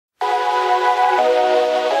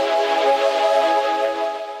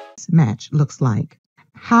mismatch looks like,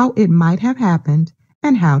 how it might have happened,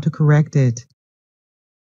 and how to correct it.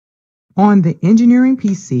 On the engineering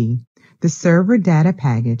PC, the server data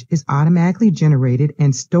package is automatically generated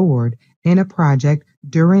and stored in a project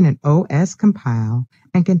during an OS compile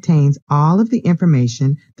and contains all of the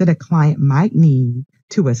information that a client might need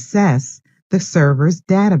to assess the server's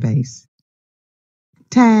database.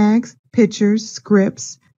 Tags, pictures,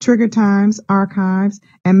 scripts, trigger times, archives,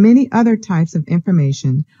 and many other types of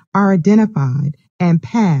information are identified and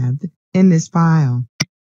pathed in this file.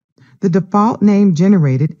 The default name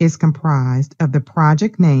generated is comprised of the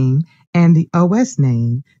project name and the OS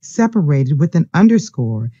name separated with an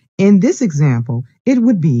underscore. In this example, it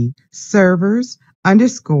would be servers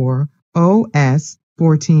 _ OS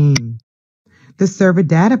 14. The server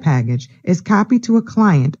data package is copied to a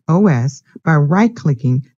client OS by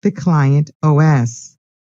right-clicking the client OS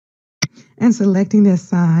and selecting the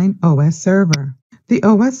assigned OS server. The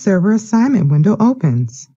OS server assignment window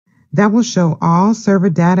opens. That will show all server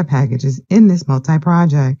data packages in this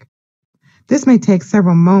multi-project. This may take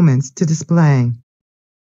several moments to display.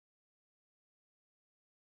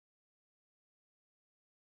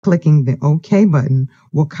 Clicking the OK button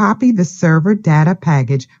will copy the server data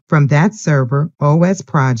package from that server OS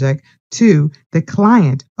project to the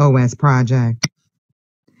client OS project.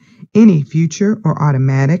 Any future or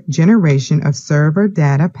automatic generation of server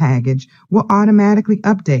data package will automatically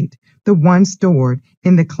update the one stored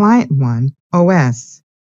in the client one OS.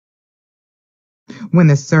 When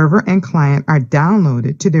the server and client are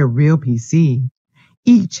downloaded to their real PC,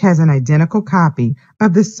 each has an identical copy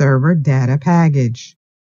of the server data package.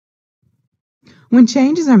 When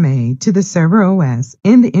changes are made to the server OS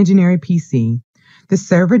in the engineering PC, the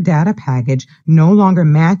server data package no longer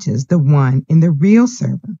matches the one in the real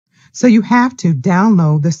server, so you have to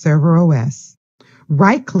download the server OS.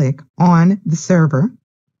 Right-click on the server,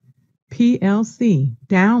 PLC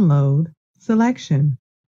Download Selection.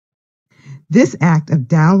 This act of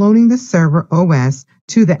downloading the server OS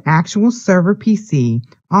to the actual server PC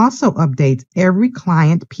also updates every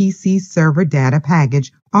client PC server data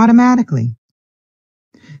package automatically.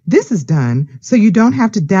 This is done so you don't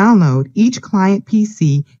have to download each client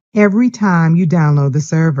PC every time you download the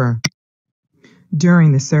server.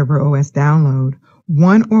 During the server OS download,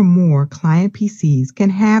 one or more client PCs can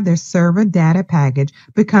have their server data package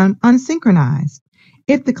become unsynchronized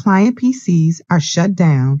if the client PCs are shut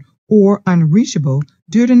down or unreachable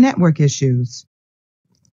due to network issues.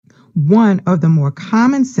 One of the more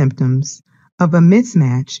common symptoms of a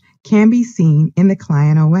mismatch can be seen in the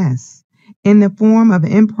client OS in the form of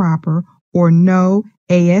improper or no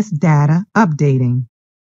AS data updating,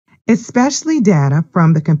 especially data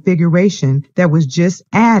from the configuration that was just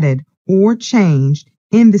added or changed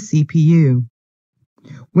in the CPU.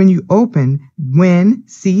 When you open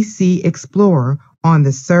WinCC Explorer on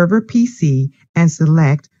the server PC and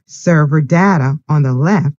select Server Data on the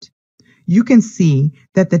left, you can see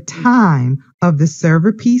that the time of the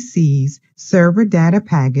server PC's server data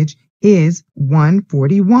package is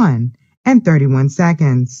 1:41 and 31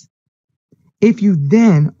 seconds. If you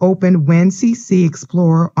then open WinCC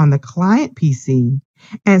Explorer on the client PC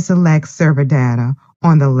and select Server Data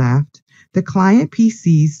on the left, the client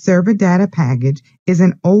PC's server data package is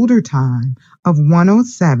an older time of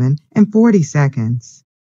 1:07 and 40 seconds.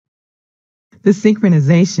 The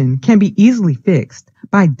synchronization can be easily fixed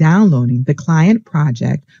by downloading the client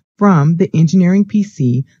project from the engineering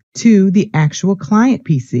PC to the actual client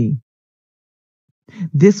PC.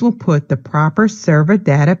 This will put the proper server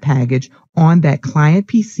data package on that client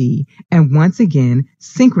PC and once again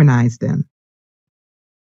synchronize them.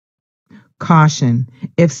 Caution: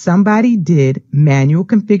 if somebody did manual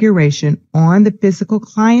configuration on the physical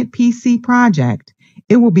client PC project,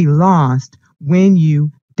 it will be lost when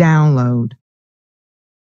you download.